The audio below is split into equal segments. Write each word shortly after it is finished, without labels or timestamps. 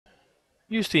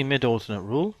Use the mid-ordinate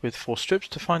rule with 4 strips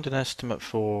to find an estimate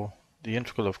for the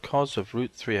integral of cos of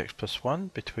root 3x plus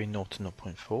 1 between 0 and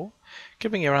 0.4,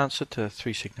 giving your answer to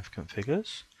 3 significant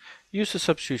figures. Use the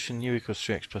substitution u equals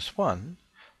 3x plus 1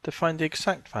 to find the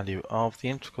exact value of the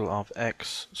integral of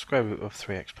x square root of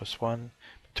 3x plus 1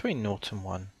 between 0 and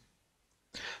 1.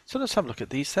 So let's have a look at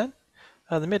these then.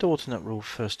 The mid-ordinate rule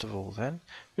first of all then.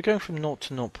 We're going from 0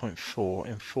 to 0.4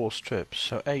 in 4 strips,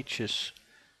 so h is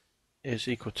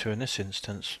equal to, in this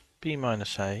instance, b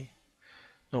minus a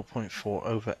 0.4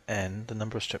 over n. The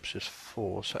number of strips is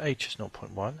 4, so h is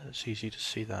 0.1. It's easy to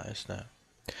see that, isn't it?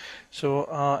 So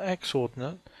our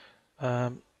x-ordinate,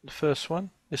 the first one,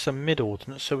 is a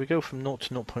mid-ordinate, so we go from 0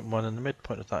 to 0.1 and the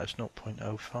midpoint of that is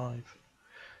 0.05.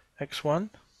 x1,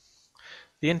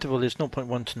 the interval is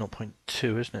 0.1 to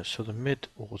 0.2, isn't it? So the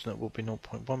mid-ordinate will be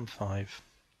 0.15.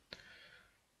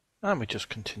 And we just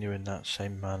continue in that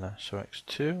same manner. So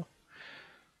x2,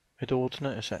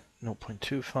 mid-ordinate is at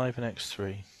 0.25 and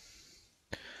x3,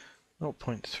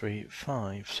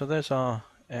 0.35. So there's our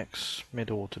x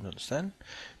mid-ordinates then.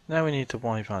 Now we need the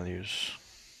y values.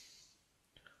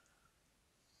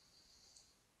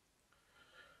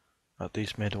 At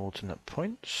these mid-ordinate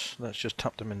points, let's just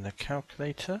tap them in the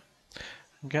calculator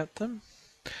and get them.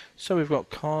 So we've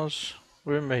got cos,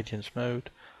 we're in radians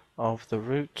mode, of the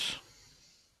root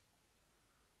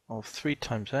of 3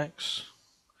 times x.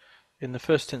 In the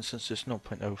first instance it's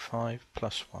 0.05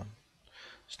 plus 1.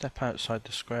 Step outside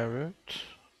the square root,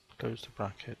 close the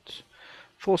bracket.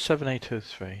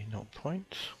 47803, 0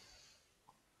 point.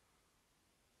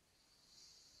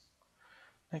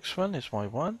 Next one is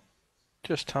y1.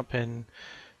 Just tap in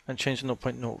and change the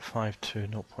 0.05 to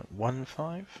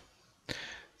 0.15.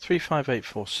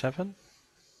 35847.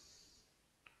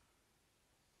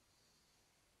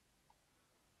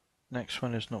 Next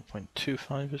one is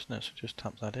 0.25, isn't it? So just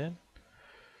tap that in.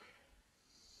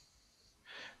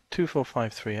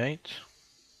 24538.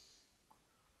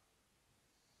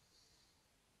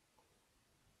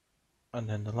 And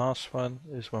then the last one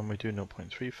is when we do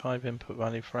 0.35 input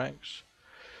value for x.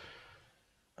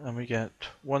 And we get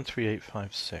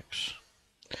 13856.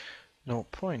 0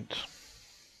 point.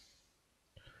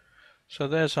 So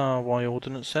there's our y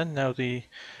ordinates then. Now the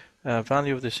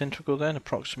value of this integral then,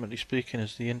 approximately speaking,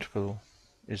 is the integral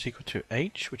is equal to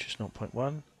h, which is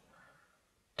 0.1,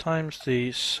 times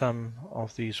the sum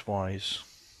of these y's,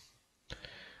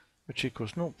 which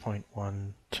equals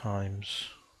 0.1 times,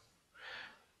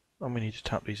 and we need to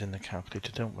tap these in the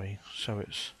calculator, don't we? So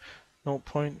it's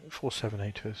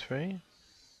 0.47803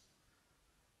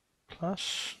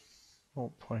 plus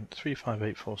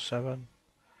 0.35847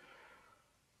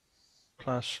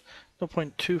 plus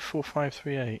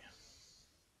 0.24538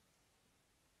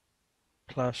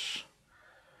 plus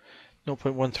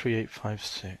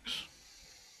 0.13856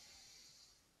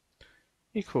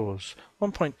 equals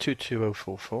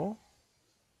 1.22044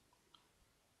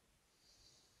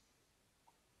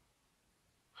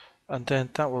 and then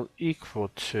that will equal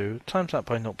to, times that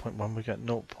by 0.1, we get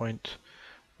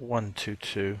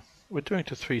 0.122. We're doing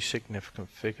to 3 significant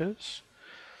figures.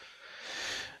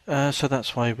 So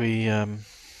that's why we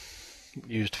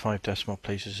used 5 decimal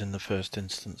places in the first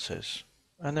instances.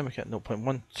 And then we get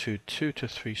 0.122 to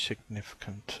 3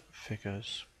 significant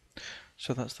figures.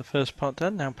 So that's the first part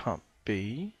done. Now part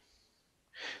B.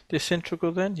 This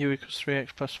integral then, u equals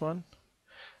 3x plus 1.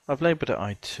 I've labelled it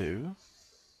I2.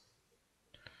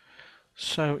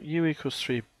 So u equals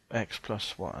 3x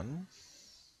plus 1.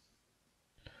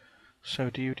 So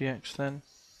du dx then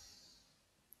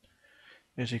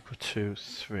is equal to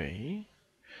 3.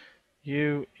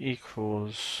 U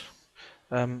equals,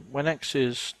 when x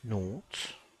is 0,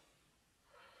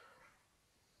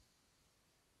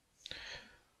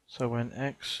 so when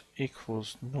x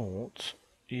equals 0,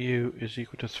 u is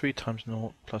equal to 3 times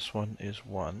 0 plus 1 is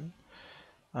 1.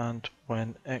 And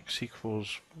when x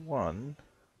equals 1,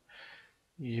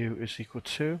 u is equal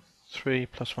to 3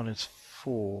 plus 1 is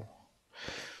 4.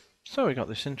 So we got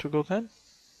this integral then.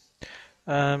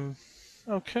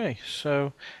 Okay,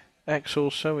 so x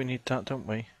also, we need that, don't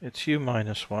we? It's u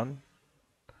minus 1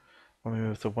 when we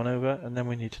move the 1 over, and then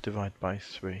we need to divide by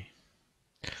 3.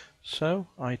 So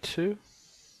I2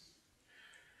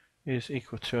 is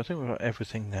equal to, I think we've got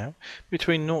everything now,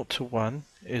 between 0 to 1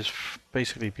 is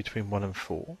basically between 1 and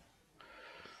 4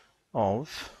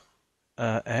 of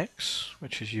x,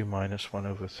 which is u minus 1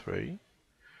 over 3,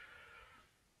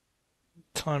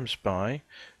 times by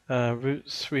root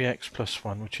 3x plus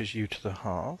 1, which is u to the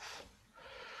half,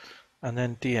 and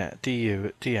then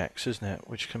dx, isn't it,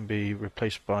 which can be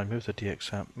replaced by, move the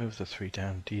dx out, move the 3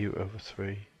 down, du over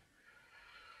 3.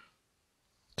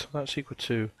 So that's equal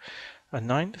to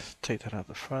 1/9, take that out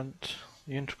the front.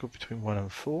 The integral between 1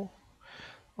 and 4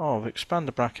 of, expand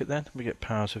the bracket then, we get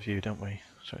powers of u, don't we?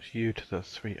 So it's u to the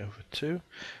 3 over 2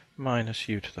 minus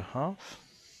u to the half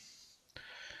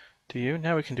du.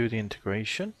 Now we can do the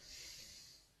integration.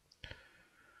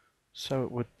 So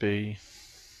it would be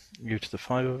u to the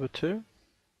 5 over 2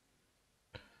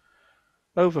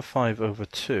 over 5 over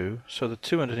 2, so the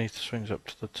 2 underneath swings up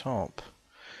to the top,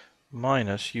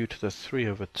 minus u to the 3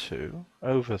 over 2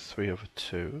 over 3 over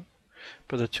 2,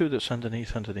 but the 2 that's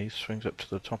underneath swings up to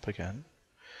the top again.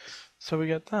 So we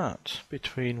get that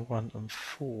between 1 and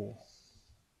 4.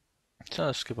 So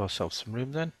let's give ourselves some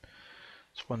room then.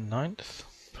 It's 1/9.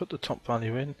 Put the top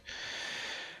value in.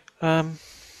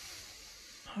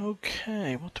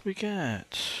 Okay, what do we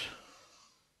get?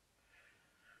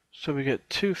 So we get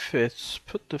 2/5.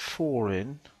 Put the 4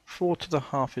 in. 4 to the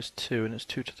half is 2, and it's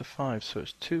 2 to the 5, so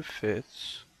it's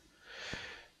 2/5.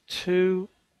 2.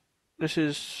 This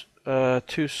is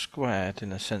 2 squared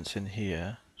in a sense in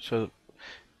here. So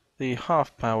the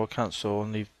half power will cancel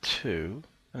and leave 2,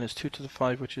 and it's 2 to the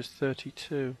 5, which is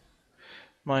 32,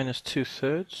 minus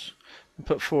 2/3, and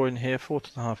put 4 in here. 4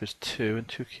 to the half is 2, and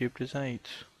 2 cubed is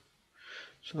 8.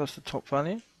 So that's the top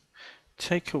value.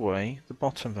 Take away the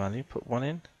bottom value, put 1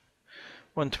 in.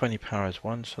 120 power is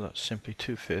 1, so that's simply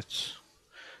 2/5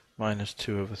 minus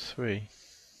 2 over 3.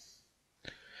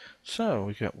 So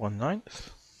we get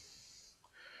 1/9.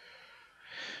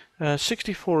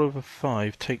 64 over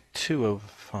 5, take 2 over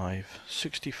 5.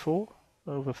 64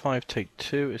 over 5, take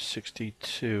 2 is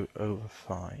 62 over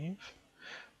 5,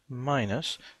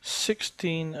 minus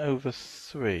 16 over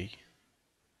 3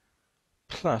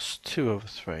 plus 2 over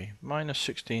 3. Minus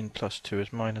 16 plus 2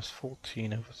 is minus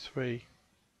 14 over 3.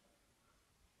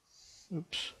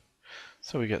 Oops.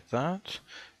 So we get that.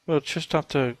 We'll just have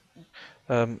to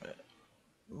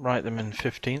write them in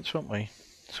 15ths, won't we?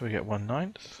 So we get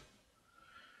 1/9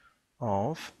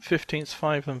 of 15ths.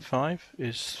 5 and 5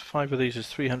 is 5 of these is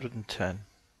 310,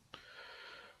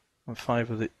 and 5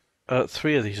 of the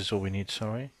 3 of these is all we need.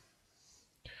 Sorry.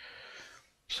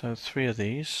 So 3 of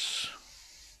these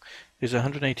is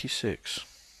 186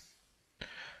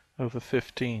 over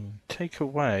 15. Take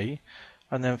away,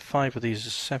 and then 5 of these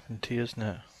is 70, isn't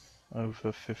it?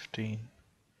 Over 15.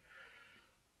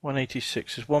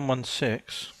 186 is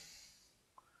 116.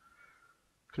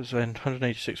 Because then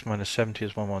 186 minus 70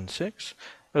 is 116.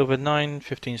 Over 9,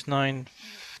 15 is 9,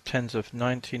 10s of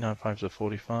 90, 9 5s of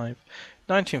 45.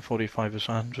 1945 is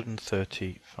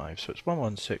 135, so it's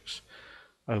 116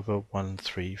 over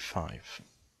 135.